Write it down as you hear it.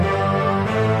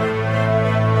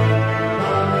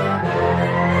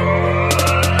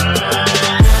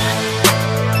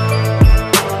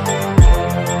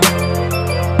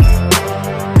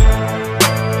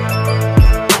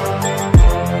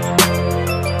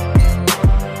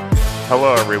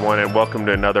Hello, everyone, and welcome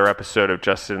to another episode of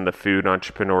Justin the Food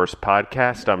Entrepreneurs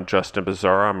Podcast. I'm Justin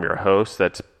Bizzarro. I'm your host.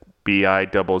 That's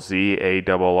Bizzarro.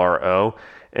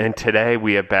 And today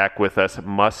we have back with us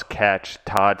Must Catch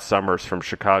Todd Summers from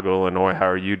Chicago, Illinois. How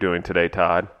are you doing today,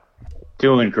 Todd?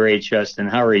 Doing great, Justin.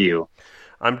 How are you?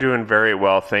 I'm doing very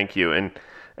well, thank you.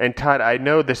 And Todd, I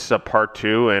know this is a part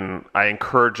two, and I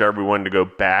encourage everyone to go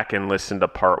back and listen to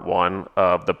part one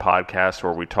of the podcast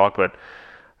where we talk. But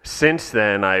since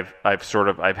then, I've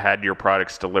had your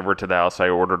products delivered to the house. I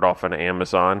ordered off on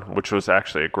Amazon, which was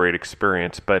actually a great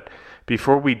experience. But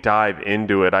before we dive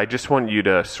into it, I just want you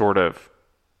to sort of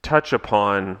touch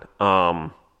upon,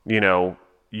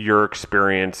 your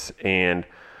experience and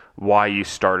why you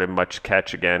started Must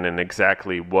Catch again, and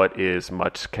exactly what is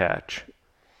Must Catch.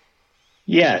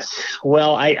 Yes.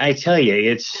 Well, I tell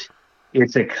you,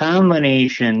 it's a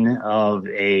combination of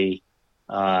a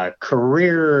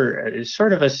career,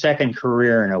 sort of a second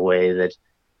career in a way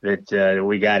that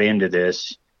we got into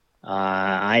this.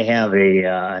 I have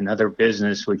another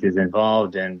business which is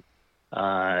involved in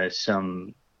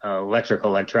some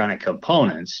electronic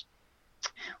components,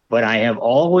 but I have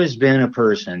always been a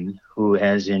person who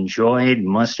has enjoyed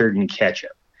mustard and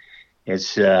ketchup.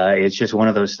 It's just one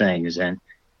of those things, and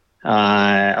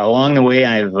along the way,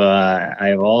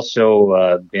 I've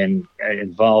also been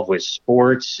involved with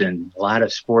sports and a lot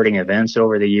of sporting events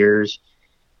over the years.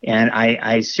 And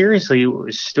I seriously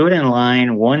stood in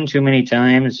line one too many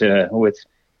times with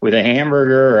a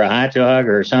hamburger or a hot dog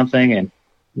or something, and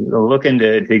looking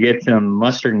to get some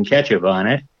mustard and ketchup on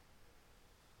it.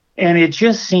 And it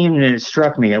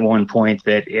struck me at one point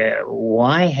that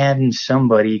why hadn't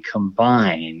somebody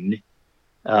combined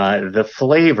the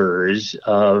flavors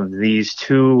of these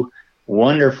two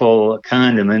wonderful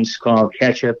condiments called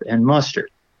ketchup and mustard?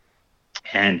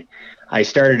 And I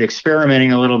started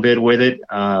experimenting a little bit with it,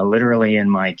 literally in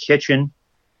my kitchen.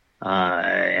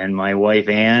 And my wife,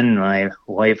 Ann, my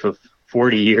wife of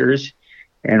 40 years,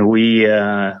 and we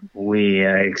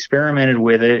experimented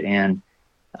with it and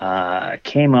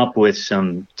came up with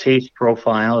some taste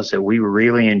profiles that we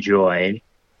really enjoyed.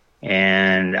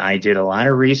 And I did a lot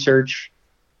of research,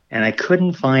 and I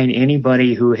couldn't find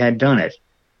anybody who had done it.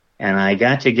 And I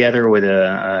got together with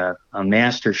a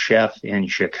master chef in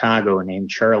Chicago named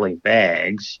Charlie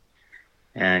Baggs.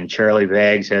 And Charlie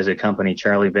Baggs has a company,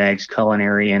 Charlie Baggs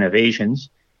Culinary Innovations.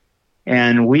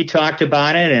 And we talked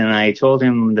about it, and I told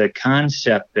him the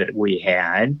concept that we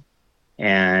had.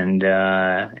 And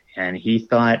he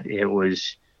thought it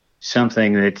was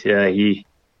something that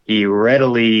he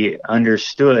readily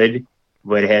understood,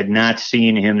 but had not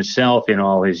seen himself in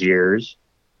all his years.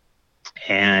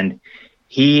 And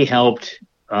he helped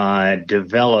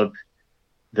develop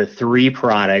the three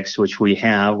products which we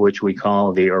have, which we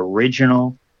call the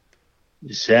Original,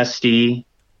 Zesty,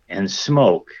 and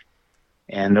Smoke.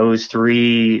 And those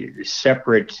three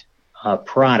separate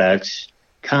products,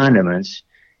 condiments,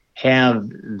 have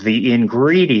the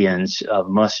ingredients of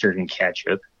mustard and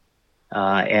ketchup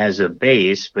as a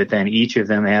base, but then each of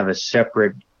them have a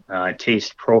separate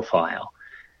taste profile.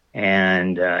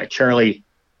 And Charlie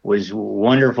was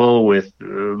wonderful with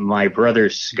my brother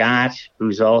Scott,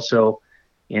 who's also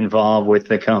involved with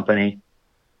the company.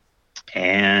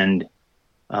 And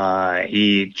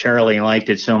Charlie liked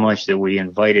it so much that we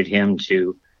invited him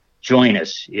to join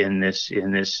us in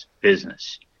this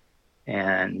business.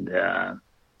 And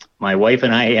my wife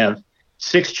and I have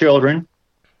 6 children.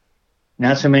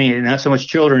 Not so much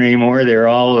children anymore. They're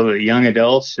all young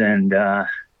adults, and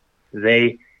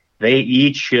they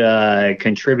each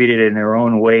contributed in their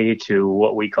own way to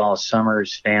what we call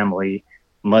Summers Family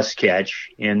Must Catch,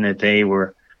 in that they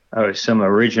were some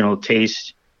original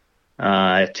taste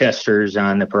testers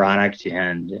on the product,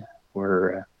 and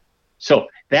so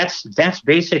that's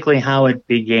basically how it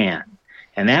began.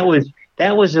 And that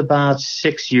was about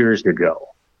 6 years ago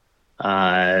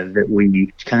that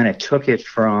we kind of took it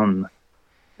from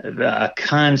a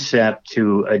concept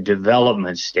to a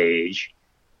development stage.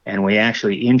 And we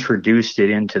actually introduced it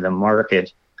into the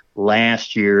market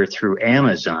last year through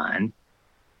Amazon,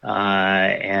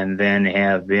 and then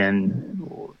have been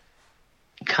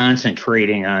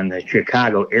concentrating on the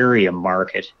Chicago area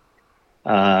market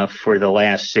for the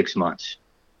last 6 months.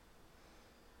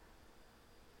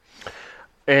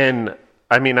 And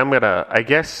I mean, I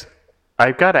guess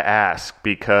I've got to ask,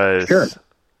 because Sure.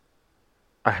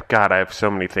 I have so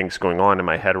many things going on in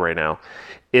my head right now.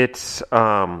 It's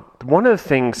one of the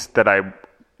things that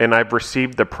I've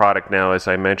received the product now, as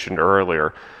I mentioned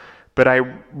earlier, but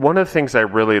one of the things I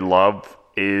really love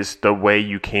is the way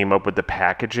you came up with the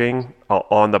packaging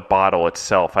on the bottle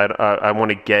itself. I want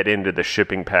to get into the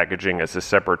shipping packaging as a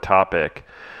separate topic,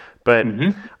 But Hmm.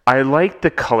 I like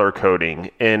the color coding,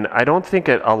 and I don't think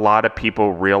a lot of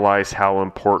people realize how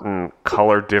important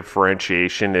color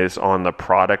differentiation is on the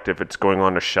product if it's going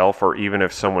on a shelf, or even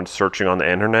if someone's searching on the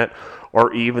internet,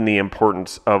 or even the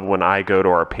importance of when I go to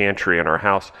our pantry in our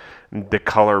house, the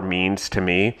color means to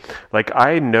me. Like,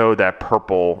 I know that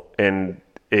purple and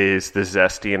is the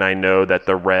zesty, and I know that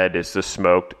the red is the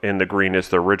smoked and the green is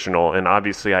the original, and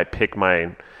obviously I pick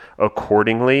mine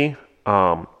accordingly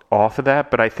off of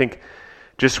that. But I think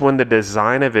just when the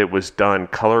design of it was done,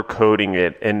 color coding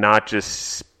it and not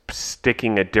just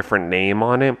sticking a different name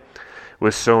on it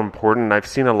was so important. I've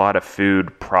seen a lot of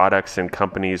food products and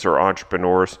companies or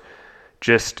entrepreneurs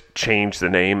just change the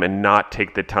name and not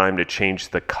take the time to change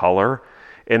the color.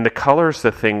 And the color is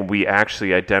the thing we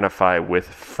actually identify with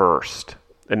first,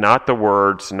 and not the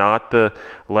words, not the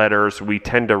letters. We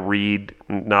tend to read,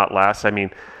 not last. I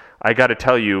mean, I got to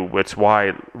tell you, it's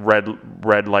why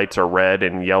red lights are red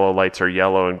and yellow lights are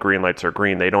yellow and green lights are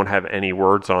green. They don't have any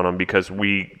words on them because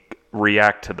we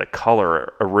react to the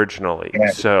color originally. Yeah.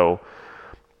 So,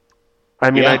 I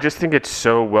mean, Yeah. I just think it's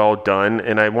so well done,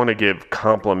 and I want to give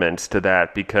compliments to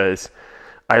that because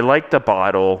I like the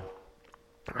bottle.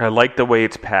 I like the way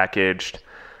it's packaged.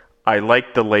 I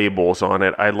like the labels on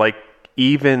it. I like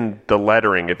even the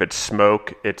lettering. If it's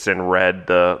smoke, it's in red,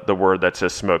 the word that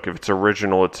says smoke. If it's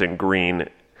original, it's in green,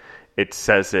 it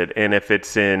says it. And if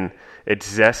it's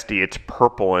zesty, it's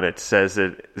purple, and it says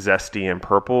it zesty and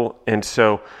purple. And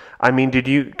so, I mean, did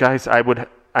you guys, I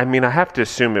have to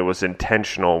assume it was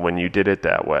intentional when you did it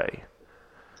that way.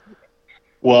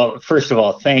 Well, first of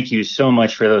all, thank you so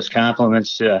much for those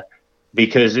compliments,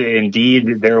 because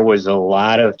indeed there was a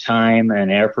lot of time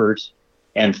and effort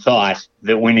and thought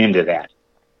that went into that.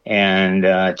 And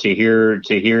to hear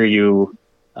you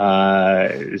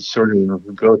sort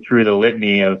of go through the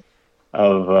litany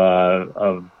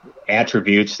of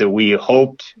attributes that we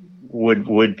hoped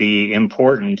would be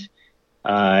important,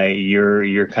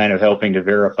 you're kind of helping to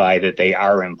verify that they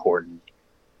are important.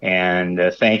 And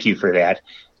thank you for that.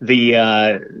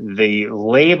 The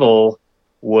label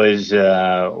was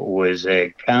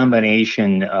a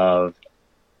combination of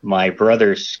my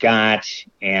brother Scott,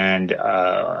 and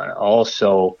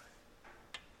also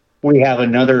we have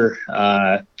another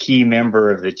key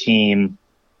member of the team,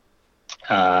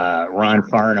 Ron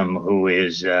Farnham, who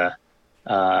is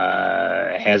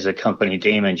has a company,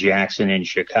 Damon Jackson, in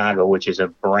Chicago, which is a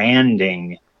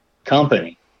branding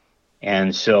company.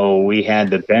 And so we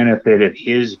had the benefit of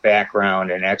his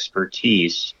background and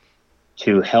expertise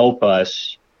to help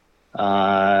us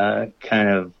kind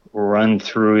of run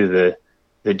through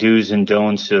the do's and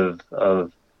don'ts of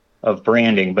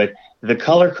branding. But the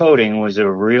color coding was a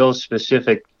real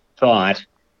specific thought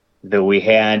that we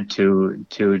had to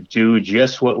do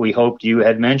just what we hoped you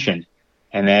had mentioned.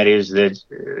 And that is that,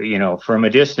 from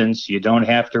a distance, you don't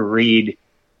have to read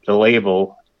the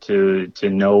label to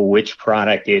know which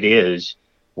product it is,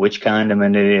 which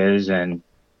condiment it is, and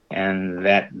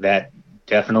that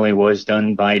definitely was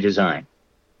done by design.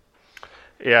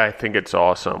 Yeah, I think it's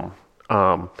awesome.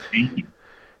 Thank you.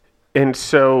 And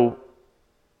so,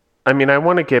 I mean, I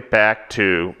want to get back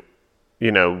to,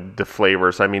 the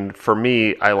flavors. I mean, for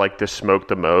me, I like the smoke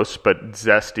the most, but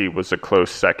zesty was a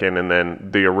close second, and then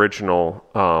the original.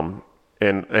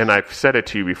 And I've said it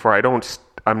to you before.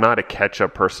 I'm not a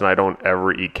ketchup person. I don't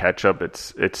ever eat ketchup.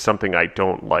 It's something I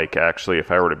don't like, actually,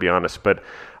 if I were to be honest. But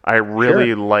I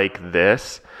really like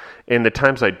this. And the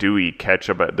times I do eat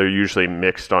ketchup, they're usually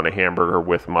mixed on a hamburger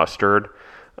with mustard.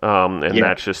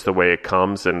 That's just the way it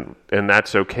comes, and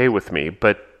that's okay with me.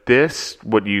 But this,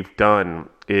 what you've done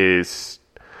is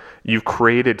you've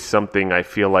created something, I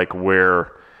feel like,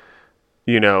 where,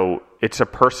 it's a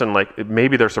person, like,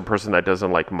 maybe there's a person that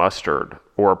doesn't like mustard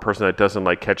or a person that doesn't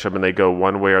like ketchup, and they go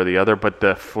one way or the other, but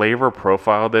the flavor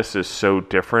profile of this is so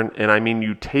different. And I mean,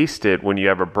 you taste it when you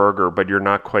have a burger, but you're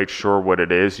not quite sure what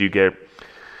it is.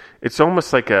 It's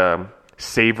almost like a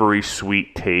savory,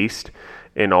 sweet taste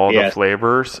in all the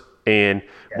flavors, and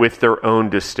with their own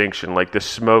distinction. Like the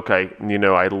smoke, I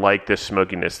like the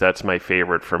smokiness. That's my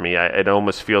favorite for me. It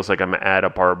almost feels like I'm at a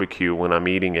barbecue when I'm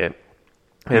eating it.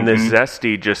 And the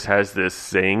zesty just has this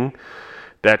zing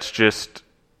that's just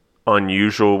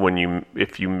unusual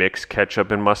if you mix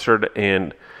ketchup and mustard.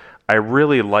 And I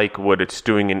really like what it's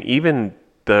doing. And even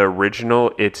the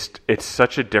original, it's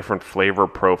such a different flavor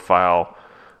profile,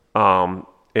 and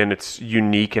it's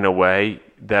unique in a way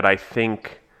that I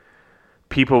think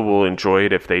people will enjoy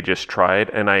it if they just try it.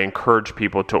 And I encourage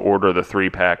people to order the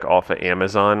 3-pack off of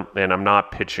Amazon. And I'm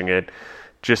not pitching it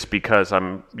just because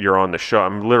you're on the show.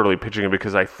 I'm literally pitching it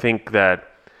because I think that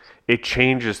it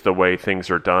changes the way things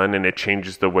are done, and it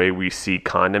changes the way we see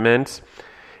condiments.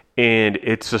 And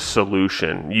it's a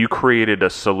solution. You created a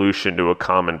solution to a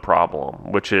common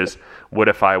problem, which is, what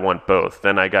if I want both?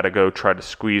 Then I got to go try to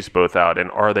squeeze both out. And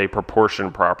are they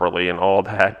proportioned properly and all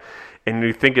that? And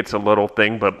you think it's a little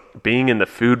thing, but being in the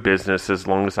food business, as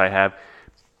long as I have,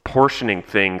 portioning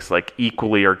things like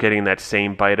equally or getting that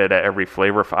same bite out of every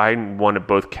flavor. If I wanted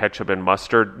both ketchup and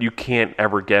mustard, you can't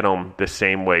ever get them the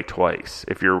same way twice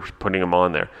if you're putting them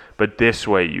on there. But this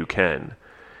way you can.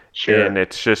 Sure. And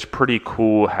it's just pretty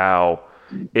cool how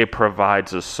it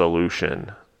provides a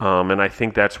solution. And I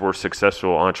think that's where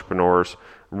successful entrepreneurs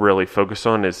really focus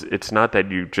on, is it's not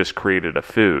that you just created a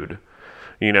food,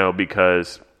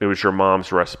 because it was your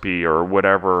mom's recipe or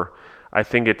whatever. I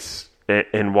think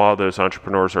and while those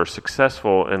entrepreneurs are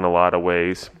successful in a lot of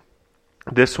ways,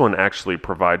 this one actually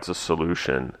provides a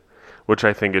solution, which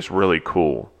I think is really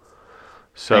cool.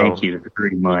 So thank you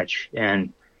very much.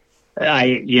 And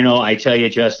I tell you,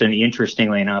 Justin,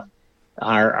 interestingly enough,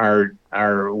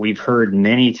 we've heard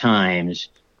many times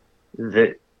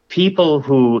that people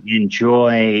who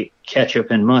enjoy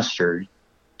ketchup and mustard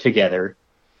together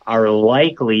are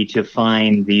likely to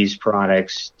find these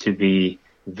products to be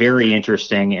very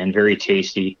interesting and very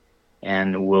tasty,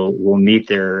 and will meet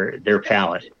their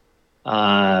palate.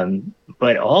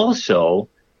 But also,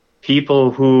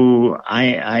 people who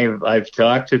I've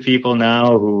talked to people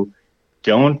now who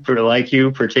don't, like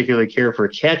you, particularly care for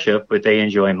ketchup, but they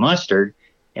enjoy mustard,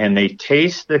 and they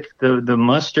taste the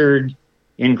mustard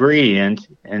ingredient,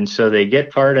 and so they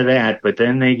get part of that, but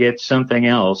then they get something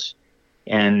else,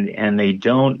 and they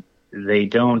don't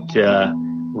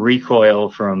recoil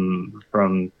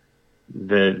from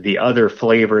the other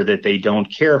flavor that they don't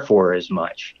care for as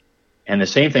much. And the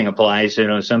same thing applies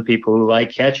to some people who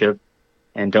like ketchup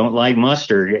and don't like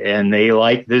mustard, and they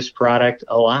like this product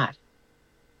a lot.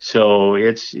 So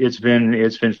it's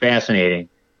been fascinating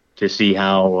to see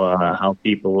how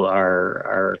people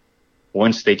are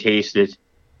once they taste it.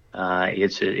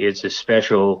 It's a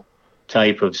special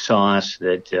type of sauce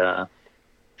that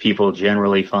people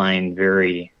generally find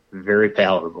very, very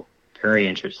palatable, very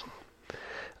interesting.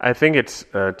 I think it's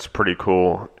pretty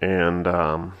cool, and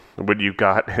what you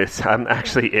got is, I'm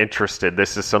actually interested.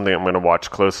 This is something I'm going to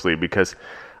watch closely, because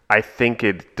I think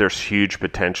there's huge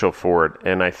potential for it,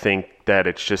 and I think that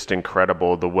it's just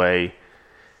incredible the way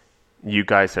you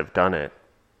guys have done it.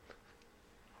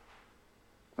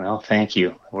 Well, thank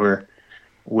you.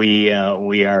 We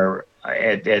are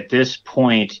at this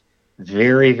point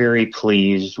very, very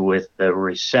pleased with the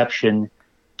reception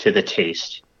to the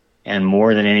taste, and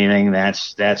more than anything,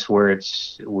 that's where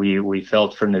we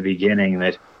felt from the beginning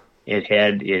that it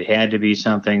had to be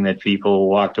something that people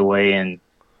walked away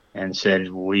and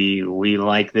said, we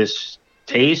like this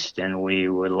taste, and we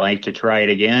would like to try it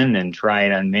again, and try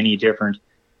it on many different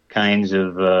kinds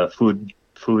of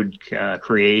food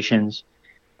creations.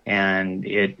 And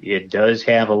it does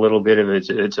have a little bit of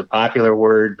it's a popular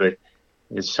word, but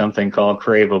it's something called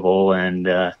craveable, and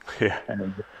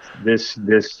this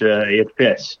it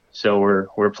fits. So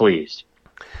we're pleased.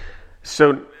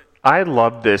 So I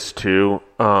love this too,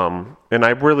 and I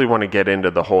really want to get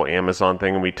into the whole Amazon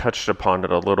thing, and we touched upon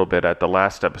it a little bit at the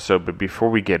last episode. But before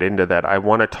we get into that, I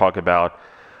want to talk about,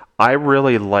 I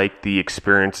really like the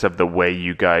experience of the way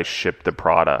you guys ship the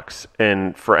products.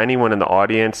 And for anyone in the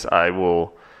audience, I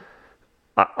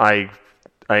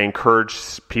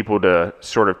encourage people to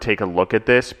sort of take a look at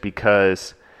this,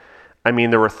 because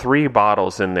there were 3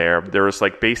 bottles in there. There was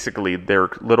basically they're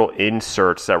little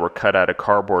inserts that were cut out of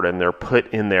cardboard, and they're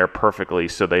put in there perfectly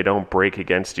so they don't break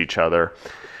against each other.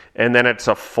 And then it's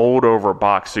a fold over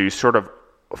box. So you sort of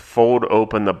fold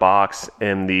open the box,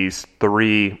 and these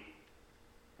 3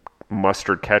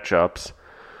 mustard ketchups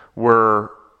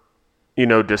were,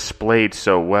 displayed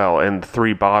so well. And the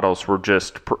 3 bottles were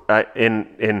just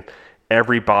in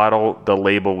every bottle, the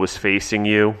label was facing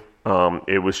you.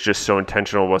 It was just so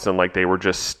intentional. It wasn't like they were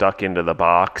just stuck into the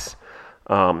box.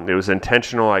 It was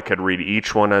intentional. I could read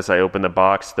each one as I opened the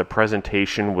box. The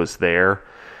presentation was there.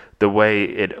 The way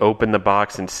it opened the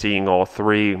box and seeing all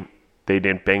 3, they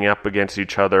didn't bang up against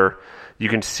each other. You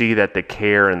can see that the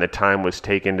care and the time was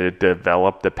taken to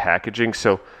develop the packaging.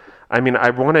 So, I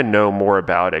want to know more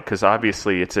about it, because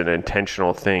obviously it's an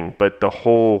intentional thing, but the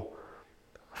whole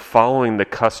following the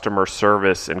customer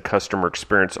service and customer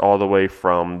experience all the way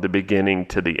from the beginning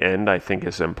to the end, I think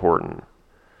is important.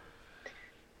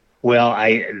 Well,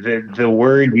 the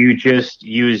word you just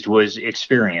used was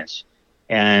experience.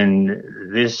 And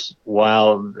this,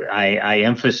 while I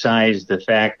emphasize the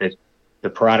fact that the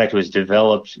product was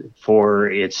developed for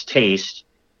its taste,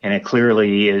 and it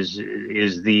clearly is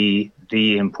the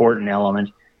the important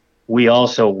element. We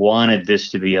also wanted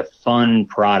this to be a fun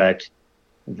product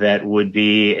that would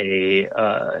be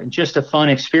just a fun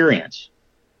experience.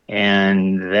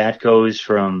 And that goes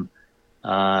from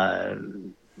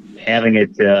having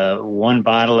it one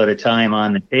bottle at a time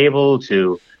on the table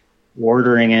to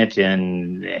ordering it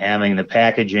and having the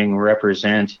packaging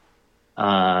represent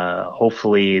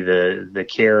hopefully the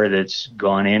care that's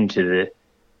gone into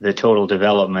the total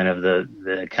development of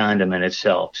the condiment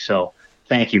itself. So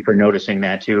thank you for noticing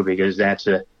that too, because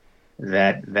that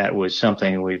was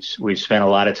something we've spent a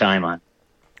lot of time on.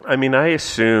 I mean, I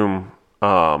assume,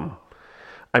 for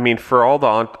all the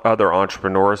other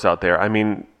entrepreneurs out there,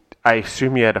 I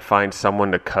assume you had to find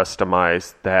someone to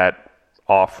customize that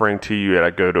offering to you. You had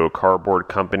to go to a cardboard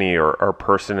company or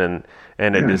person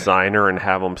and a designer and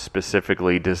have them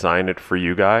specifically design it for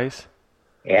you guys?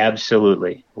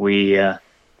 Absolutely. We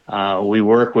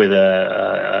work with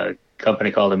a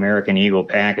company called American Eagle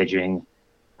Packaging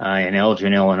in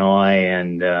Elgin, Illinois,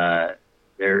 and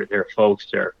their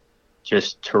folks are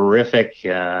just terrific,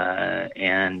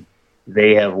 and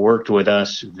they have worked with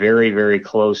us very, very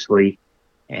closely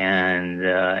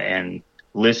and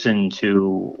listened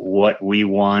to what we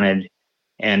wanted,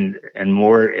 and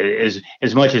more, as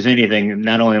much as anything,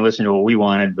 not only listen to what we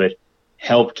wanted, but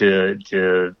help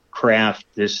to craft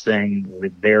this thing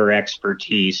with their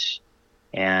expertise.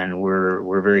 And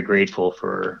we're very grateful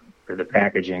for the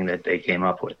packaging that they came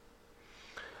up with.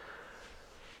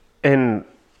 And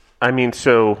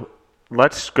so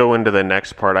let's go into the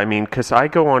next part. Because I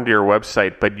go onto your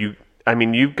website, but you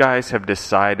guys have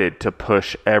decided to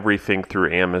push everything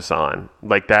through Amazon.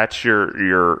 Like, that's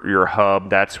your hub.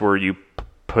 That's where you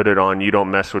put it on. You don't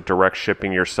mess with direct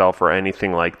shipping yourself or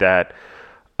anything like that.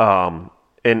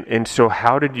 And so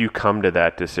how did you come to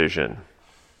that decision?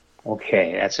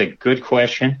 Okay, that's a good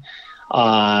question.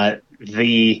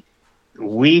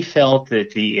 We felt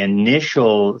that the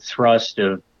initial thrust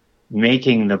of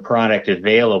making the product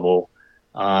available,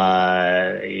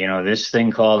 this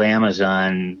thing called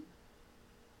Amazon,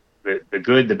 the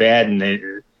good, the bad, and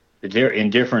the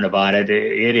indifferent about it,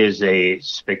 it is a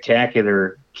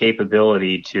spectacular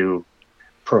capability to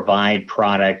provide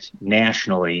product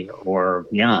nationally or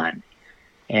beyond.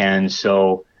 And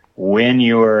so when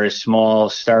you're a small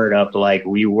startup like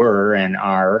we were and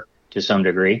are to some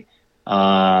degree,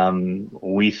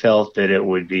 we felt that it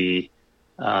would be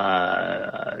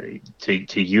to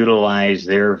utilize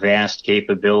their vast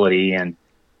capability. And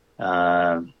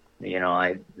I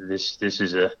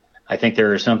think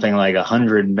there are something like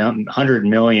 100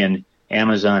 million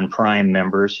Amazon Prime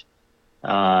members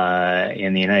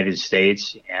in the United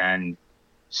States, and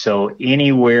so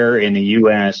anywhere in the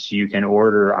U.S. you can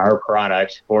order our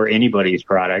product or anybody's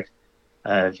product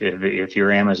if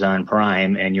you're Amazon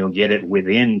Prime, and you'll get it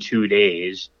within 2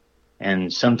 days,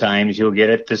 and sometimes you'll get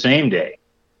it the same day.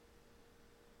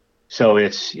 So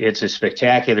it's a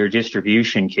spectacular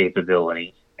distribution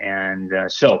capability.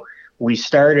 And so we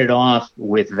started off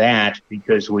with that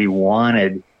because we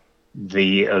wanted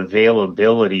the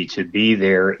availability to be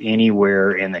there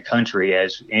anywhere in the country,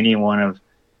 as any one of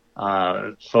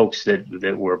folks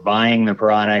that were buying the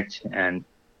product, and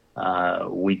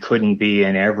we couldn't be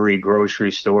in every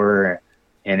grocery store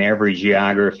in every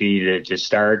geography to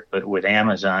start, but with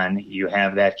Amazon you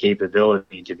have that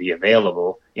capability to be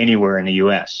available anywhere in the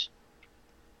U.S.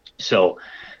 So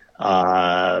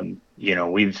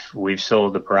we've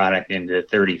sold the product into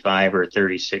 35 or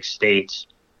 36 states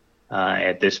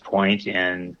at this point,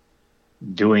 and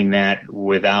doing that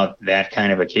without that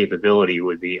kind of a capability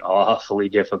would be awfully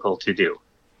difficult to do.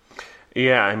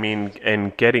 Yeah,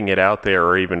 and getting it out there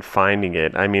or even finding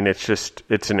it,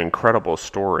 it's an incredible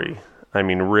story.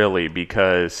 Really,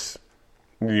 because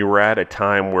you were at a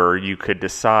time where you could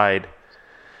decide,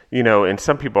 and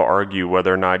some people argue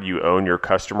whether or not you own your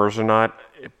customers or not,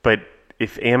 but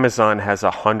if Amazon has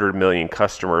 100 million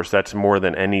customers, that's more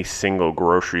than any single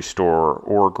grocery store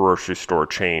or grocery store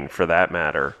chain for that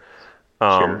matter.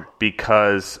 Sure.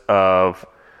 Because of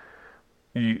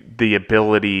the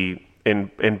ability,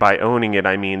 and by owning it,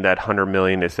 I mean that 100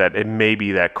 million is that it may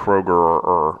be that Kroger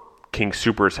or King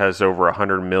Soopers has over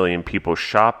 100 million people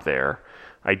shop there.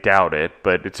 I doubt it,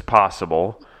 but it's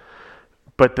possible.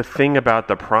 But the thing about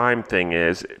the Prime thing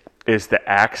is the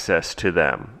access to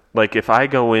them. Like, if I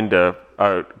go into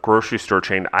a grocery store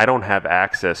chain, I don't have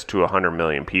access to 100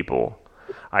 million people.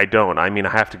 I don't. I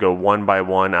have to go one by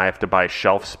one. I have to buy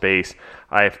shelf space.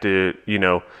 I have to,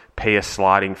 pay a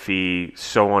slotting fee,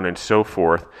 so on and so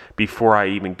forth, before I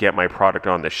even get my product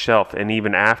on the shelf. And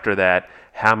even after that,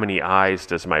 how many eyes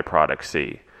does my product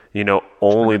see?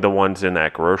 Only the ones in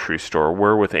that grocery store.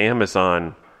 Where with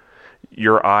Amazon,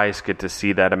 your eyes get to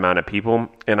see that amount of people.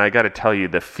 And I got to tell you,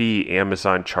 the fee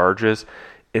Amazon charges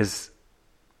is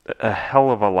a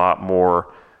hell of a lot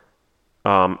more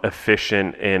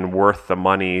efficient and worth the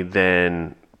money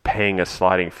than paying a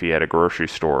sliding fee at a grocery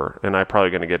store. And I'm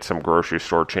probably going to get some grocery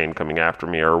store chain coming after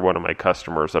me, or one of my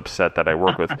customers upset that I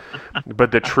work with.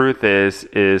 But the truth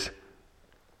is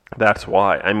that's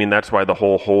why. I mean, that's why the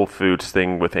whole Whole Foods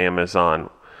thing with Amazon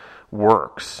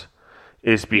works,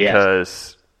 is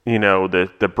because, you know,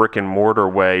 the brick and mortar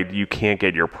way, you can't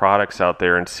get your products out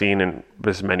there and seen in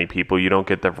as many people. You don't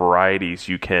get the varieties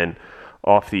you can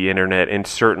off the internet. And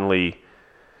certainly,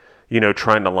 you know,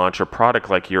 trying to launch a product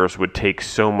like yours would take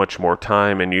so much more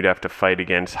time, and you'd have to fight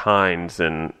against Heinz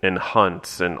and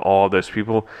Hunt's and all those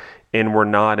people. And we're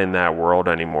not in that world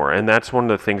anymore. And that's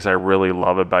one of the things I really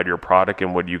love about your product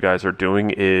and what you guys are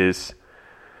doing is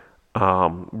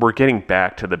we're getting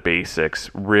back to the basics,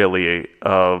 really,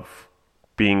 of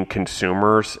being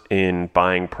consumers in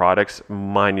buying products.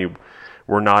 Mind you,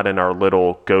 we're not in our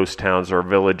little ghost towns or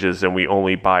villages and we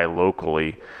only buy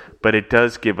locally. But it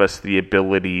does give us the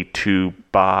ability to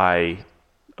buy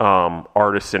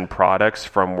artisan products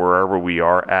from wherever we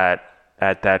are at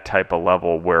that type of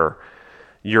level where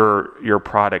your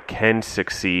product can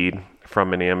succeed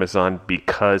from an Amazon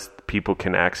because people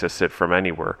can access it from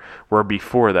anywhere. Where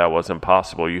before that wasn't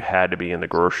possible. You had to be in the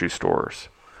grocery stores.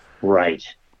 Right.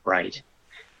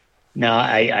 No,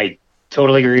 I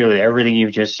totally agree with everything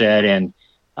you've just said. And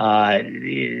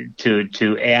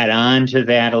to add on to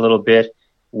that a little bit,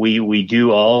 we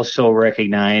do also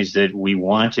recognize that we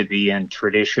want to be in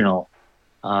traditional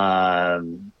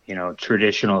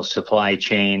supply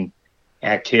chain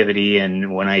activity.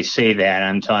 And when I say that,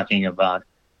 I'm talking about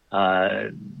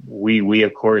we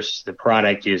of course, the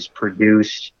product is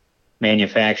produced,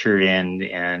 manufactured,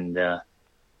 and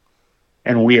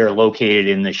we are located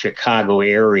in the Chicago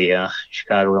area,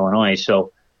 Chicago, Illinois.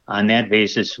 So on that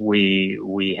basis,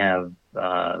 we have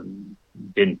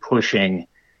been pushing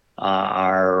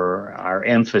our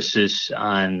emphasis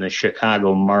on the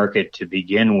Chicago market to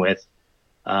begin with,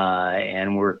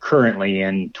 and we're currently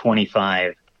in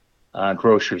 25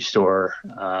 grocery store,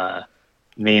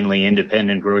 mainly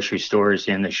independent grocery stores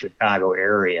in the Chicago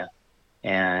area,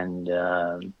 and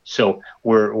so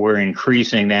we're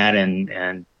increasing that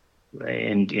and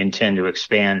intend to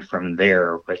expand from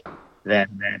there. But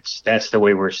that's the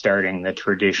way we're starting the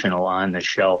traditional on the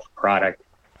shelf product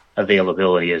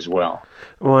availability as well.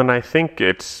 Well, and I think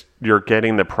you're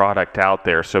getting the product out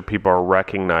there so people are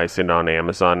recognizing it on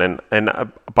Amazon.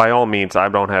 And by all means, I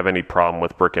don't have any problem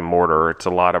with brick and mortar. It's a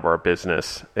lot of our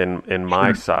business in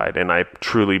my side. And I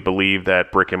truly believe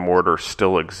that brick and mortar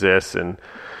still exists.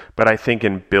 But I think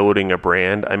in building a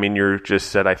brand, I mean,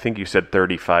 I think you said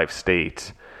 35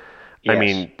 states. Yes. I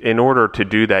mean, in order to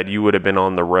do that, you would have been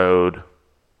on the road.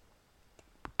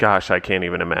 Gosh, I can't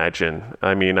even imagine.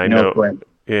 I mean, I know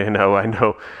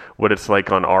what it's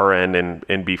like on our end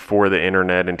and before the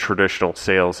internet and traditional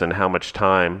sales, and how much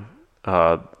time,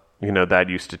 that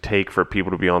used to take for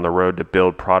people to be on the road to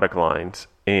build product lines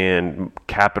and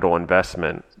capital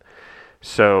investment.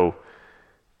 So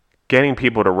getting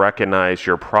people to recognize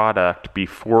your product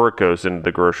before it goes into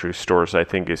the grocery stores, I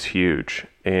think, is huge.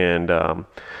 And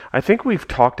I think we've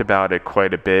talked about it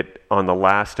quite a bit on the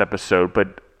last episode,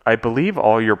 but I believe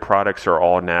all your products are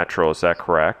all natural. Is that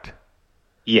correct?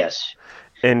 Yes.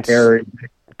 And go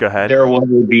ahead. They're what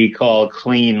would be called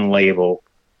clean label,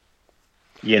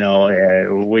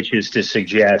 which is to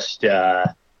suggest,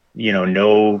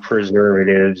 no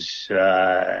preservatives,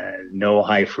 no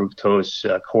high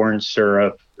fructose corn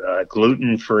syrup,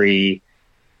 gluten-free,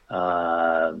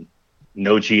 no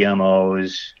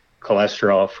GMOs,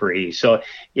 cholesterol-free. So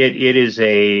it is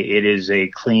a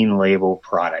clean label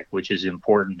product, which is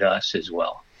important to us as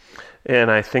well.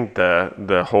 And I think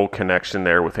the whole connection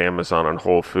there with Amazon and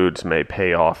Whole Foods may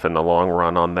pay off in the long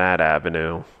run on that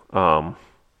avenue.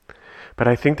 But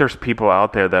I think there's people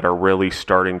out there that are really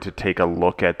starting to take a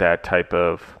look at that type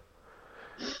of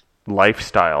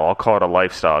lifestyle. I'll call it a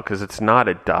lifestyle because it's not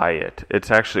a diet. It's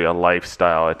actually a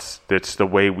lifestyle. It's the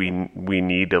way we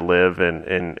need to live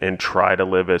and try to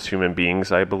live as human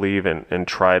beings, I believe, and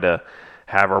try to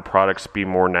have our products be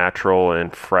more natural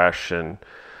and fresh and,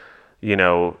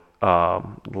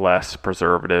 less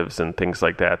preservatives and things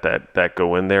like that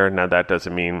go in there. Now, that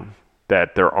doesn't mean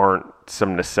that there aren't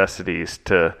some necessities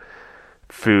to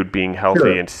food being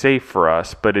healthy and safe for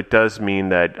us, but it does mean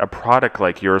that a product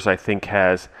like yours, I think,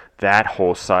 has that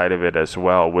whole side of it as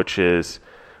well, which is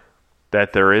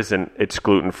that it's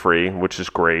gluten-free, which is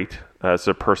great. As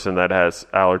a person that has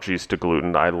allergies to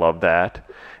gluten, I love that.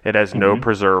 It has no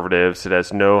preservatives. It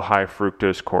has no high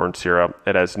fructose corn syrup.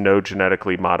 It has no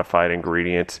genetically modified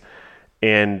ingredients.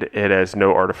 And it has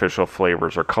no artificial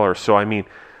flavors or colors. So, I mean,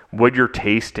 what you're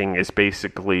tasting is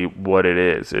basically what it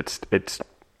is. It's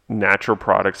natural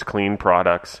products, clean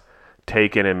products,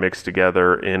 taken and mixed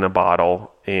together in a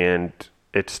bottle, and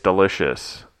it's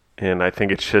delicious. And I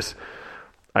think it's just,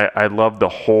 I love the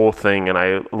whole thing, and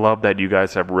I love that you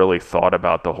guys have really thought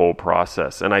about the whole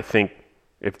process. And I think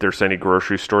if there's any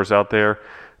grocery stores out there,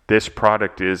 this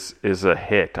product is a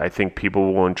hit. I think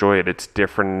people will enjoy it. It's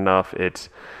different enough. It's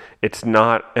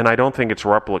not, and I don't think it's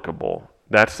replicable.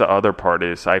 That's the other part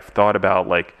is I've thought about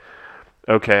like,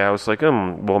 okay, I was like,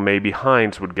 well, maybe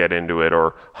Heinz would get into it,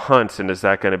 or Hunt's, and is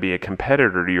that going to be a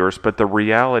competitor to yours? But the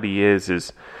reality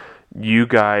is you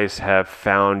guys have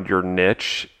found your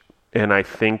niche. And I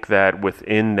think that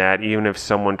within that, even if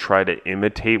someone tried to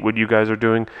imitate what you guys are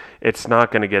doing, it's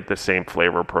not going to get the same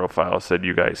flavor profiles that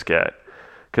you guys get.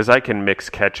 Because I can mix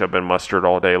ketchup and mustard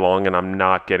all day long, and I'm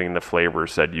not getting the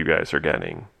flavors that you guys are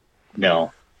getting.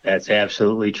 No, that's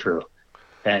absolutely true.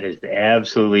 That is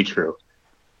absolutely true.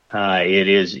 It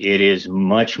is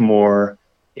much more.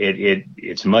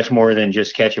 It's much more than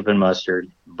just ketchup and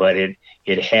mustard, but it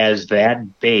has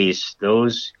that base,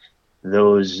 those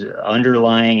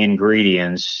underlying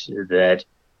ingredients that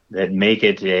make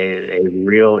it a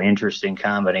real interesting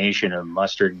combination of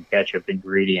mustard and ketchup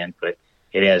ingredient, but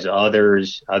it has other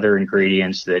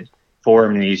ingredients that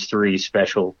form these three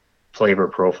special flavor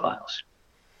profiles.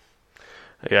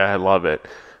 Yeah, I love it.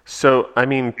 So, I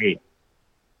mean,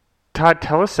 Todd,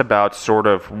 tell us about sort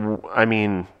of, I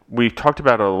mean, we've talked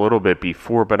about it a little bit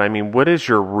before, but I mean, what is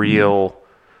your real,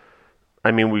 I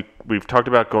mean, we've talked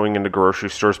about going into grocery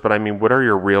stores, but I mean, what are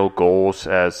your real goals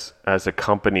as a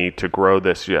company to grow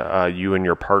this, you and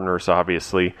your partners,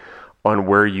 obviously, on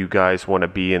where you guys want to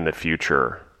be in the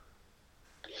future?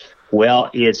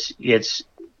 Well,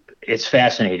 it's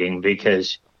fascinating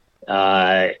because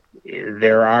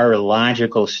there are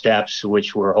logical steps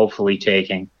which we're hopefully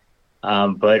taking,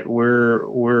 but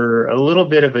we're a little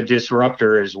bit of a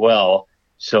disruptor as well.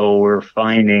 So we're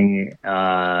finding,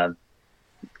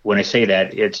 when I say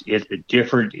that, it's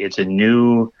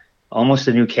almost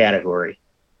a new category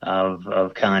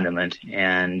of condiment,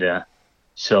 and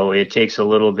so it takes a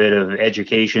little bit of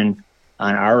education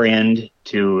on our end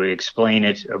to explain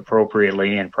it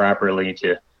appropriately and properly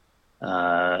to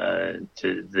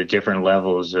the different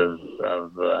levels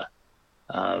of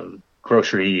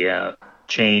grocery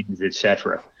chains,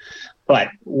 etc. But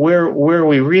where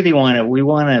we really want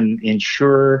to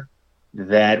ensure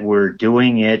that we're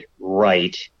doing it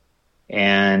right,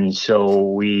 and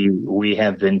so we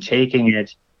have been taking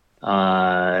it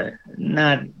not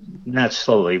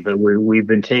slowly, but we've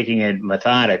been taking it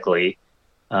methodically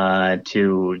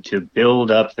to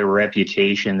build up the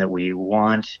reputation that we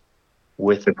want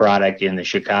with the product in the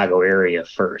Chicago area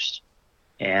first.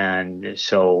 And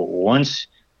so once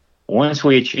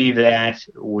we achieve that,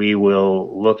 we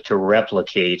will look to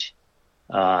replicate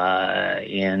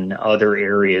in other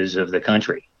areas of the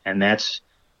country, and that's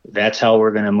how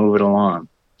we're going to move it along.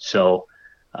 So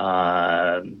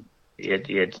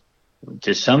it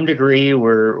to some degree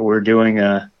we're doing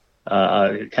a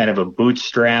kind of a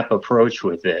bootstrap approach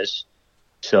with this.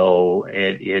 So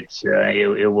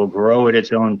it will grow at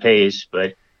its own pace,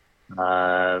 but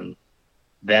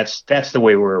that's the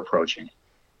way we're approaching it.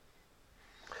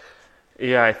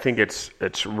 Yeah, I think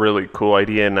it's really cool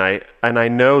idea, and I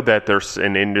know that there's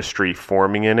an industry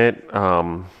forming in it.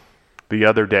 The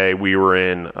other day we were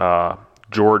in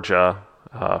Georgia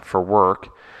for work,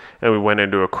 and we went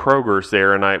into a Kroger's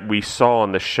there, and we saw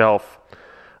on the shelf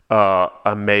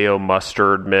a mayo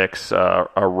mustard mix, a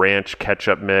ranch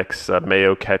ketchup mix, a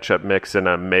mayo ketchup mix, and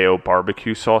a mayo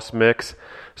barbecue sauce mix.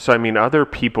 So, I mean, other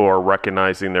people are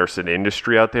recognizing there's an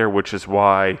industry out there, which is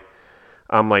why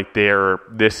I'm like,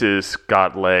 this has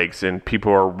got legs, and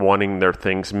people are wanting their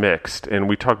things mixed. And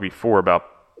we talked before about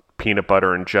peanut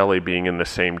butter and jelly being in the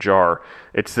same jar.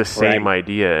 It's the same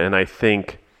idea, and I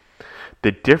think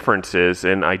the difference is,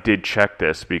 and I did check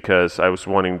this because I was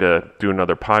wanting to do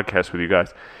another podcast with you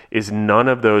guys, is none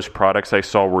of those products I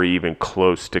saw were even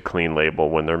close to clean label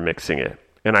when they're mixing it.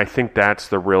 And I think that's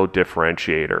the real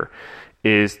differentiator,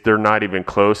 is they're not even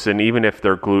close. And even if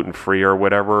they're gluten-free or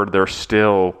whatever, they're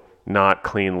still not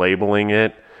clean labeling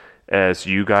it as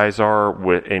you guys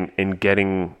are in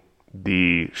getting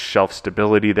the shelf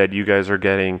stability that you guys are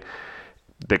getting,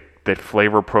 the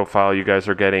flavor profile you guys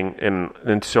are getting.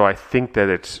 And so I think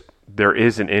that there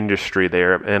is an industry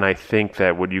there, and I think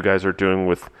that what you guys are doing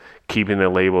with keeping the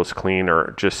labels clean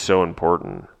are just so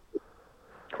important.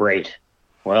 Great.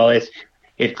 Well, it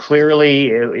clearly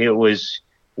it was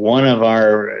one of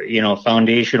our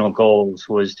foundational goals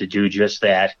was to do just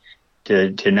that,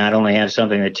 to not only have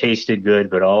something that tasted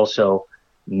good, but also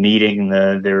meeting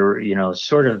the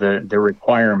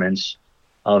requirements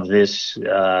of this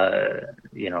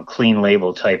clean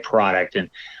label type product. And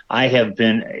I have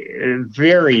been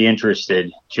very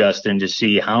interested, Justin, to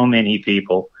see how many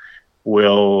people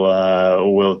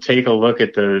will take a look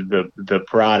at the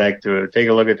product, or take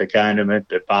a look at the condiment,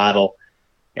 the bottle,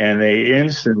 and they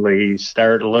instantly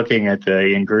start looking at the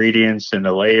ingredients and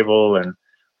the label and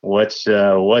what's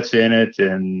in it,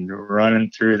 and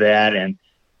running through that.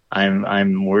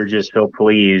 And we're just so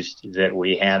pleased that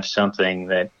we have something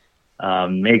that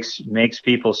makes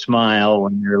people smile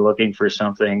when they're looking for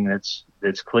something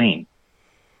that's clean.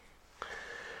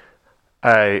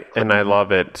 I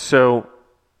love it. So,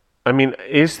 I mean,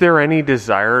 is there any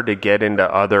desire to get into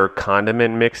other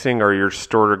condiment mixing, or you're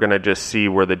sort of going to just see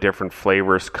where the different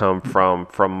flavors come from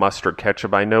mustard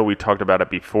ketchup? I know we talked about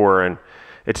it before, and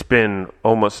it's been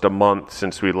almost a month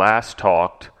since we last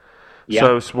talked. Yeah. So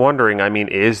I was wondering, I mean,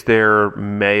 is there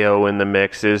mayo in the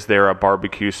mix? Is there a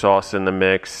barbecue sauce in the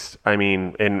mix? I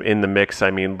mean, in the mix,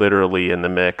 I mean literally in the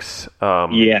mix.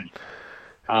 We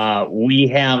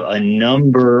have a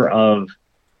number of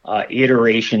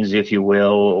iterations, if you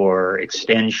will, or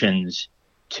extensions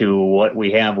to what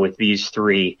we have with these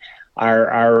three.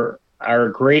 Our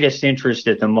greatest interest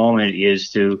at the moment is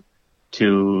to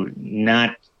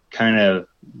not kind of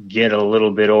get a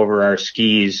little bit over our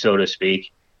skis, so to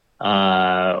speak,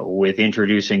 with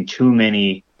introducing too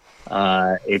many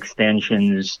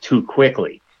extensions too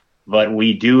quickly. But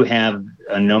we do have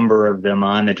a number of them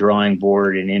on the drawing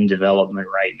board and in development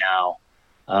right now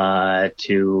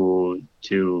to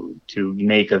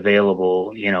make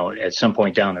available, at some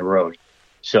point down the road.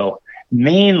 So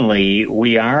mainly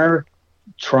we are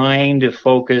trying to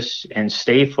focus and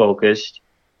stay focused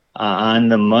on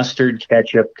the mustard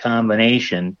ketchup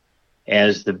combination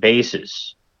as the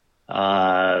basis,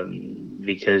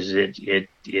 because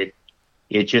it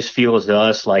just feels to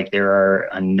us like there are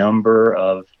a number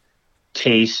of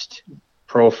taste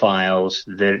profiles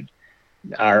that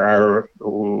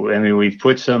we've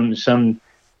put some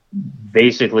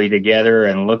basically together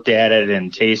and looked at it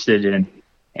and tasted,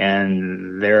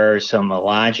 and there are some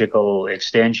logical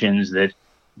extensions that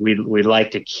we'd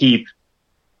like to keep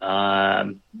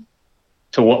to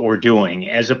what we're doing,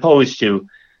 as opposed to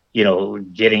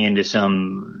getting into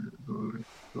some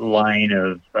line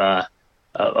of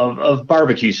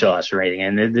barbecue sauce or anything.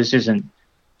 And this isn't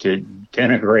to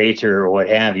denigrate or what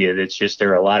have you. It's just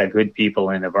there are a lot of good people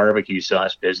in the barbecue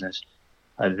sauce business.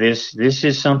 This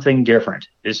is something different.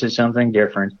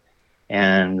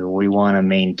 And we want to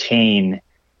maintain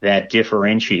that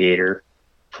differentiator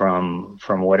from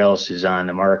what else is on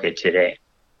the market today.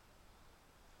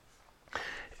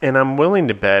 And I'm willing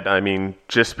to bet, I mean,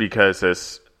 just because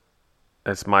as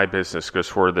my business goes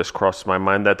forward, this crosses my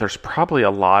mind, that there's probably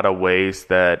a lot of ways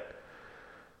that,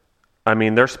 I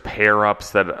mean, there's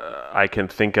pair-ups that I can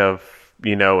think of,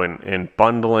 in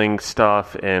bundling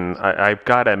stuff. And I've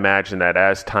got to imagine that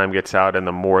as time gets out and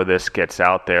the more this gets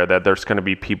out there, that there's going to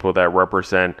be people that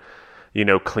represent,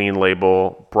 clean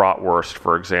label bratwurst,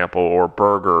 for example, or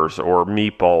burgers or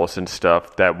meatballs and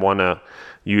stuff that want to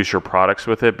use your products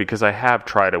with it, because I have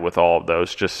tried it with all of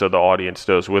those, just so the audience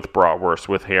knows, with bratwurst,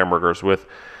 with hamburgers, with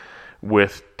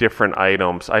different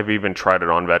items. I've even tried it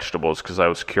on vegetables because I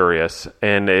was curious.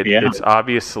 And it's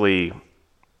obviously,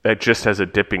 it just has a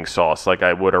dipping sauce like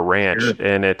I would a ranch, sure.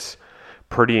 And it's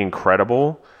pretty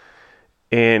incredible.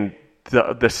 And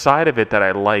the side of it that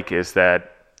I like is that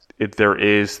there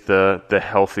is the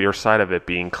healthier side of it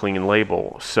being clean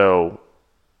label. So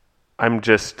I'm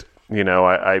just, we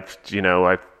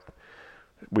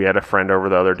had a friend over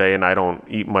the other day, and I don't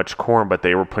eat much corn, but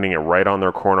they were putting it right on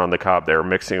their corn on the cob. They were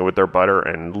mixing it with their butter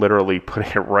and literally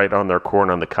putting it right on their corn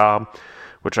on the cob,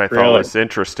 which I thought was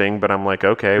interesting. But I'm like,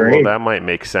 okay, well, that might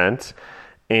make sense.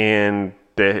 And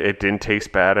it didn't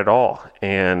taste bad at all.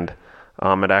 And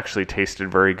it actually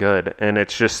tasted very good. And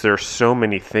it's just, there's so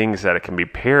many things that it can be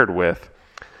paired with,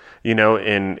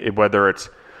 and whether it's,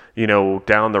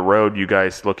 down the road, you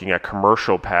guys looking at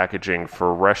commercial packaging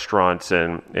for restaurants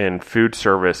and food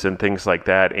service and things like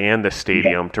that, and the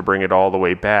stadium to bring it all the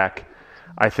way back,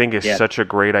 I think is such a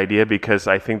great idea, because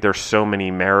I think there's so many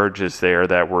marriages there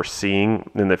that we're seeing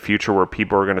in the future where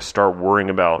people are going to start worrying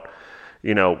about,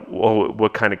 well,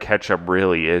 what kind of ketchup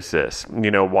really is this?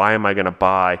 Why am I going to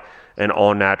buy an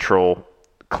all-natural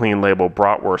clean label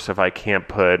bratwurst if I can't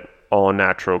put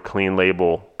all-natural clean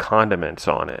label condiments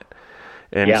on it?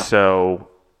 And so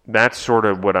that's sort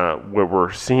of what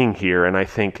we're seeing here, and I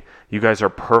think you guys are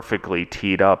perfectly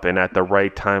teed up and at the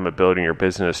right time of building your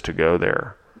business to go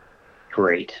there.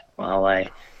 Great. Well,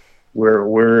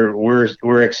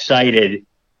 we're excited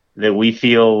that we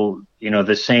feel,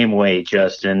 the same way,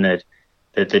 Justin, that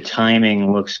the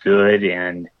timing looks good,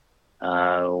 and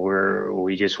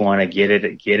we just want to get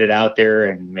it out there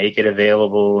and make it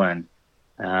available, and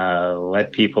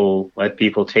let people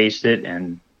taste it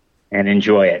and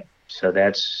enjoy it. So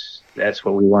that's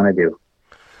what we want to do.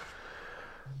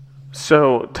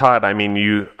 So, Todd, I'm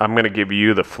going to give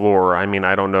you the floor. I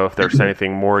don't know if there's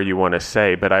anything more you want to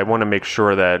say, but I want to make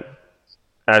sure that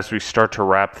as we start to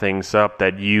wrap things up,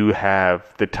 that you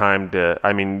have the time to,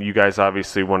 you guys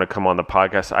obviously want to come on the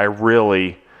podcast. I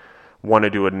really want to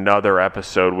do another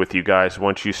episode with you guys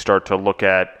once you start to look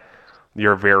at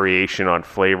your variation on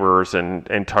flavors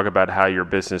and talk about how your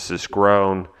business has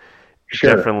grown.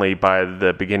 Sure. Definitely by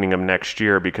the beginning of next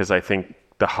year, because I think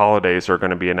the holidays are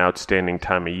going to be an outstanding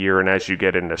time of year. And as you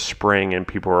get into spring and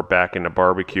people are back into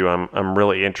barbecue, I'm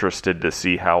really interested to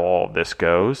see how all of this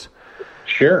goes.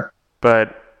 Sure.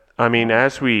 But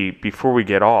before we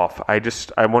get off, I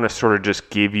want to sort of just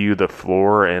give you the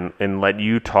floor and let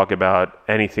you talk about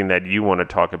anything that you want to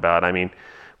talk about.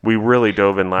 We really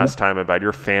dove in last time about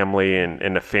your family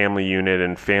and the family unit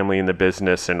and family in the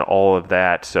business and all of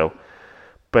that. So,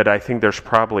 but I think there's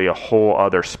probably a whole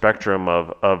other spectrum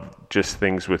of just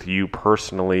things with you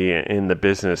personally in the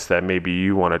business that maybe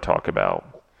you want to talk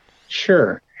about.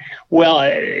 Sure. Well,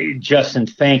 Justin,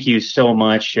 thank you so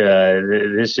much.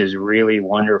 This is really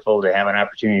wonderful to have an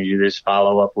opportunity to do this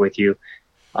follow-up with you.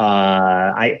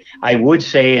 I would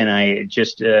say, and I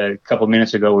just a couple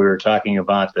minutes ago we were talking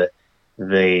about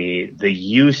the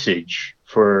usage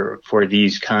for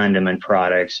these condiment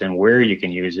products and where you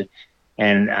can use it.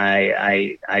 And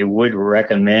I would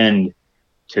recommend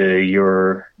to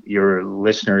your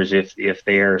listeners, if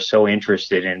they are so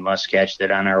interested in Muscatch, that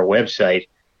on our website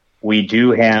we do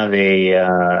have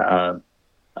a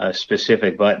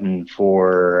specific button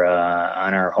for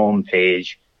on our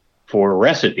homepage for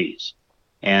recipes,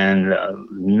 and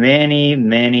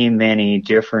many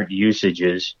different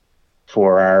usages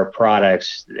for our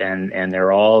products, and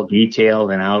they're all detailed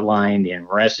and outlined in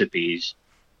recipes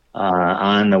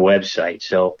on the website.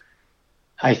 So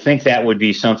I think that would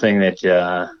be something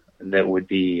that would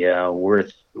be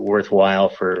worthwhile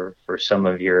for some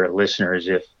of your listeners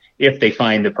if they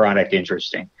find the product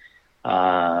interesting.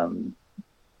 I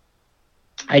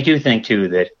do think too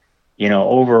that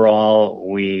overall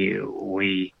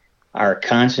we are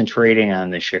concentrating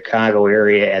on the Chicago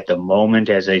area at the moment.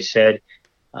 As I said,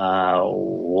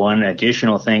 one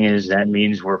additional thing is that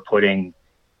means we're putting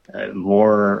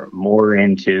more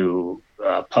into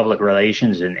public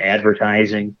relations and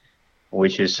advertising,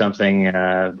 which is something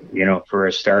for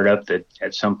a startup that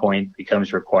at some point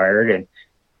becomes required,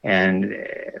 and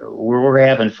we're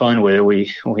having fun with it.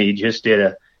 We just did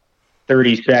a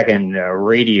 30-second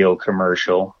radio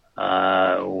commercial,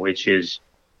 which is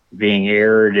being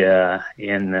aired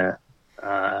in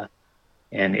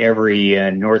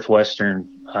every Northwestern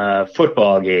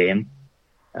football game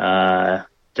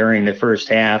during the first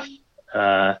half.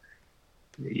 So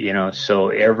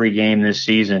every game this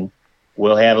season,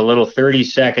 we'll have a little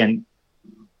 30-second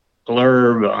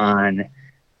blurb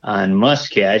on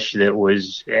Muscatch that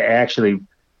was actually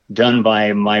done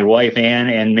by my wife Ann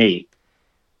and me.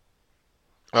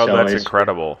 Oh, so that's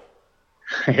incredible.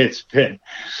 It's been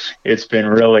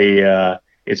really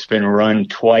it's been run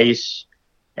twice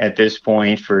at this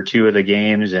point for 2 of the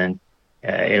games, and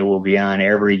it will be on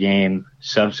every game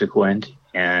subsequent.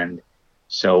 And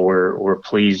so we're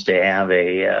pleased to have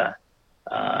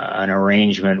an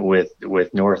arrangement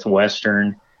with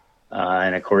Northwestern,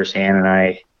 and of course Ann and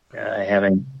I,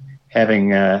 having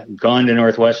gone to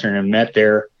Northwestern and met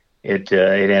there, it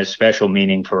has special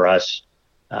meaning for us,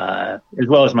 as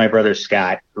well as my brother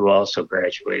Scott, who also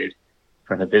graduated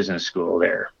from the business school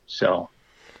there. So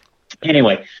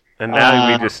anyway, and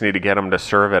now we just need to get them to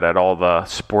serve it at all the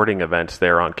sporting events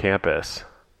there on campus.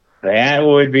 That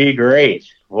would be great.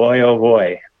 Boy, oh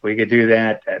boy, if we could do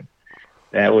that.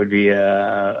 That would be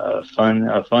a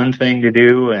fun thing to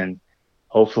do, and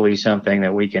hopefully something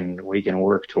that we can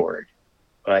work toward.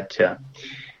 But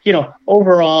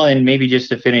overall, and maybe just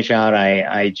to finish out,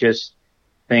 I just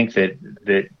think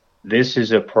that this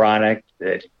is a product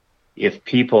that if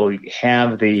people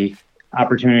have the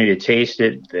opportunity to taste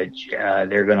it, that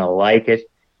they're going to like it.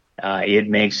 It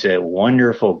makes a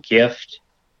wonderful gift.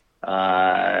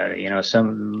 And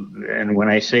when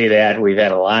I say that, we've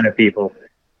had a lot of people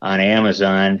on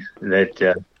Amazon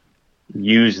that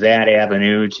use that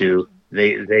avenue to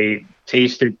they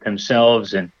taste it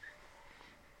themselves, and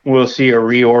we'll see a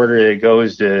reorder that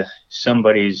goes to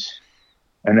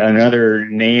another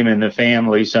name in the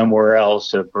family somewhere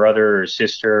else, a brother or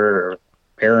sister or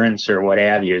parents or what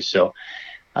have you. So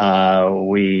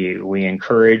we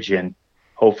encourage, and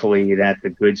hopefully that's a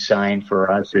good sign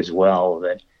for us as well,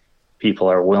 that people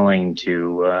are willing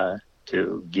to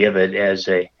give it as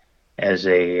a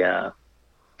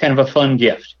kind of a fun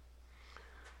gift.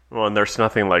 Well, and there's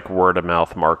nothing like word of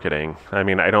mouth marketing. I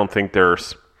mean,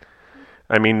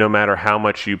 no matter how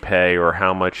much you pay or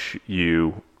how much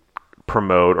you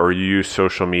promote or you use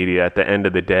social media, at the end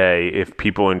of the day, if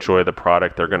people enjoy the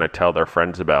product, they're going to tell their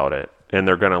friends about it, and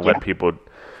they're going to let people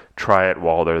try it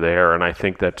while they're there. And I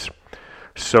think that's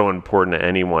so important to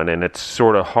anyone. And it's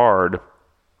sort of hard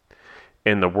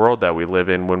in the world that we live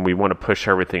in when we want to push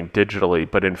everything digitally,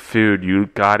 but in food, you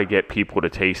got to get people to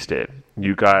taste it.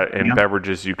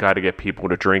 Beverages, you got to get people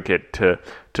to drink it to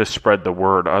spread the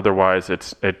word. Otherwise,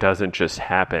 it doesn't just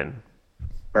happen.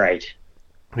 Right.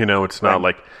 It's not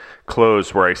like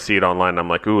clothes where I see it online. I'm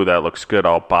like, ooh, that looks good.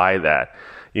 I'll buy that.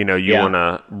 You want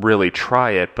to really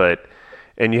try it,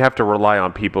 and you have to rely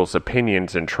on people's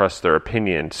opinions and trust their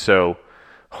opinions. So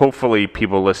hopefully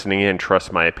people listening in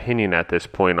trust my opinion at this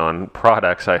point on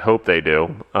products. I hope they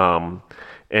do.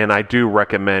 And I do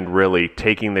recommend really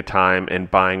taking the time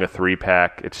and buying a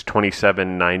 3-pack. It's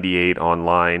 $27.98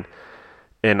 online.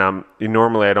 And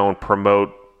normally I don't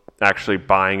promote actually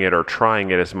buying it or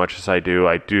trying it as much as I do.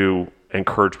 I do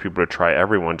encourage people to try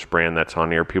everyone's brand that's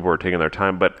on here. People are taking their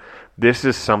time. But this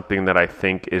is something that I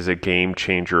think is a game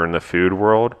changer in the food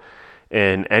world.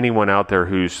 And anyone out there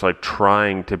who's like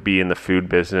trying to be in the food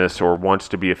business or wants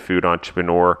to be a food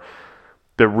entrepreneur,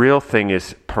 the real thing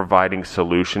is providing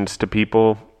solutions to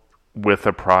people with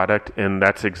a product, and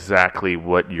that's exactly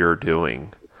what you're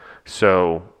doing.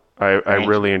 So I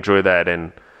really enjoy that.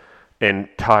 And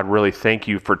Todd, really thank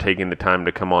you for taking the time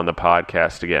to come on the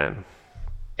podcast again.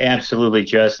 Absolutely,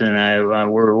 Justin.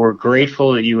 We're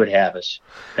grateful that you would have us.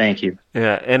 Thank you.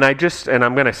 Yeah, and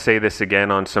I'm going to say this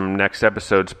again on some next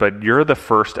episodes, but you're the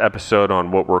first episode on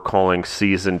what we're calling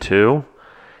Season 2.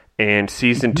 And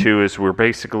Season 2 is we're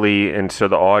basically, and so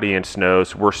the audience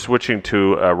knows, we're switching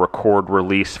to a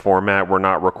record-release format. We're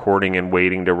not recording and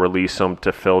waiting to release them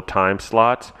to fill time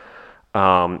slots.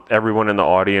 Everyone in the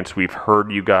audience, we've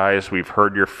heard you guys. We've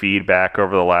heard your feedback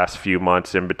over the last few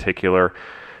months in particular,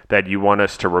 that you want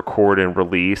us to record and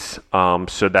release.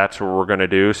 So that's what we're going to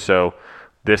do. So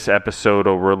this episode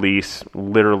will release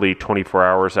literally 24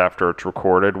 hours after it's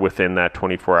recorded. Within that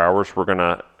 24 hours, we're going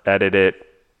to edit it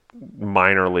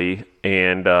minorly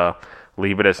and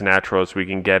leave it as natural as we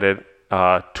can get it,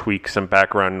 tweak some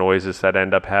background noises that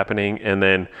end up happening, and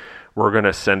then we're going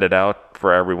to send it out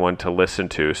for everyone to listen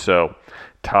to. So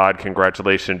Todd,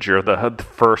 congratulations. You're the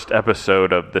first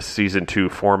episode of the Season 2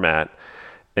 format.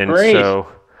 And Great.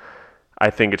 So I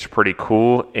think it's pretty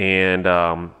cool,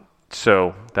 and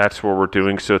so that's what we're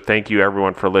doing. So thank you,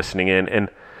 everyone, for listening in. And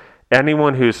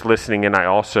anyone who's listening in,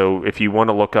 if you want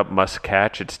to look up Must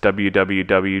Catch, it's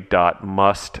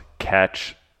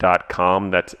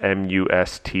www.mustcatch.com. That's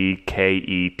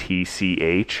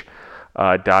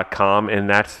MUSTKETCH.com, and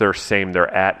that's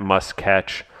they're at Must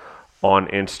Catch on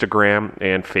Instagram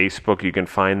and Facebook. You can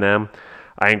find them.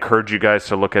 I encourage you guys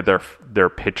to look at their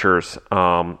pictures.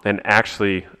 And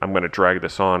actually, I'm going to drag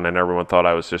this on, and everyone thought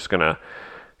I was just going to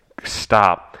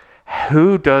stop.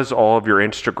 Who does all of your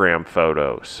Instagram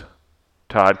photos,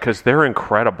 Todd? Because they're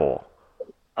incredible.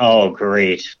 Oh,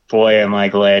 great. Boy, am I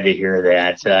glad to hear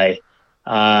that.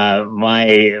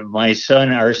 My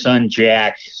son, our son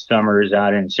Jack Summers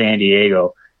out in San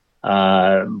Diego,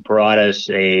 brought us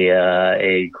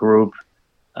a group,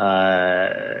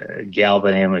 gal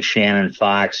by the name of Shannon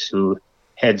Fox, who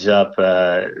heads up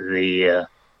the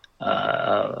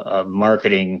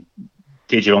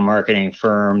digital marketing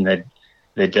firm that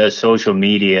does social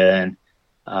media, and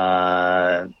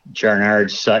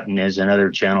Jarnard Sutton is another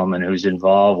gentleman who's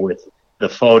involved with the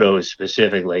photos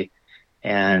specifically,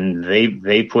 and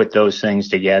they put those things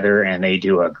together and they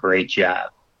do a great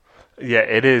job. Yeah,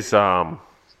 it is.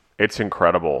 It's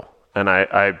incredible, and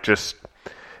I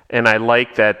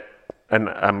like that. And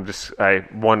I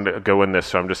wanted to go in this,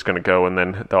 so I'm just going to go, and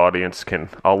then the audience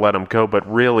I'll let them go. But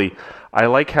really, I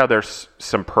like how there's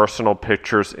some personal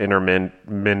pictures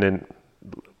intermixed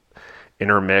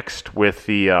with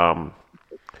the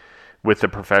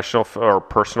professional or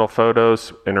personal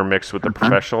photos intermixed with the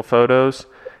professional photos.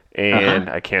 And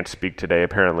I can't speak today,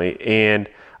 apparently. And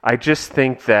I just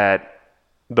think that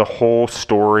the whole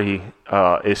story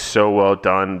is so well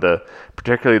done.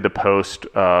 Particularly the post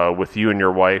with you and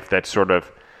your wife that sort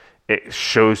of it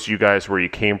shows you guys where you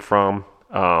came from.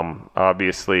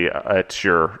 Obviously, it's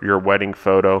your wedding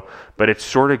photo, but it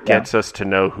sort of gets us to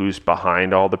know who's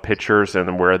behind all the pictures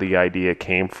and where the idea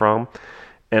came from.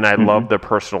 And I love the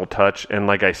personal touch. And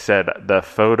like I said, the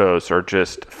photos are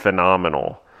just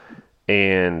phenomenal.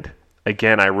 And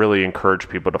again, I really encourage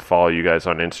people to follow you guys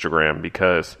on Instagram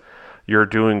because you're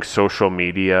doing social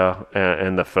media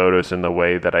and the photos in the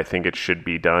way that I think it should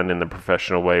be done, in the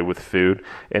professional way with food.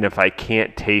 And if I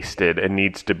can't taste it, it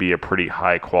needs to be a pretty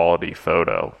high quality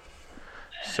photo.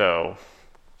 So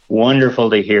wonderful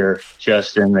to hear,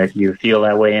 Justin, that you feel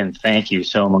that way, and thank you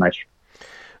so much.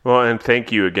 Well, and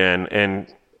thank you again.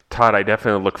 And Todd, I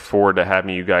definitely look forward to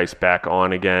having you guys back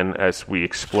on again as we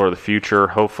explore the future.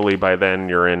 Hopefully by then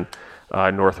you're in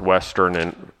Northwestern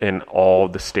and in all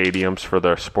the stadiums for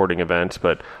the sporting events,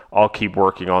 but I'll keep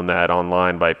working on that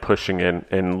online by pushing it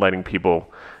and letting people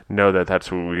know that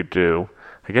that's what we do.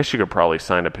 I guess you could probably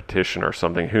sign a petition or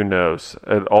something. Who knows?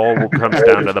 It all comes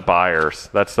down to the buyers.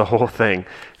 That's the whole thing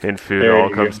in food. It all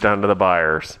comes down to the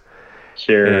buyers.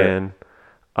 Sure. And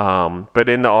but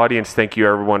in the audience, thank you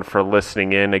everyone for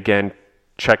listening in. Again,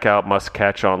 check out Must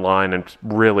Catch online and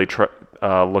really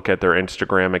look at their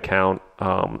Instagram account.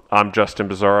 I'm Justin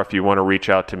Bizzarro. If you want to reach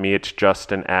out to me, it's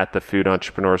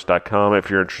justin@thefoodentrepreneurs.com if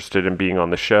you're interested in being on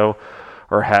the show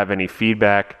or have any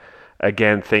feedback.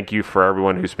 Again, thank you for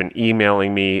everyone who's been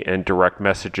emailing me and direct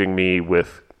messaging me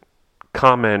with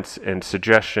comments and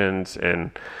suggestions,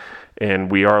 and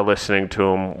we are listening to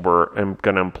them. I'm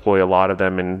going to employ a lot of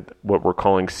them in what we're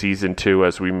calling season 2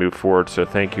 as we move forward. So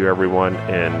thank you, everyone,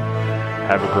 and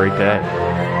have a great day.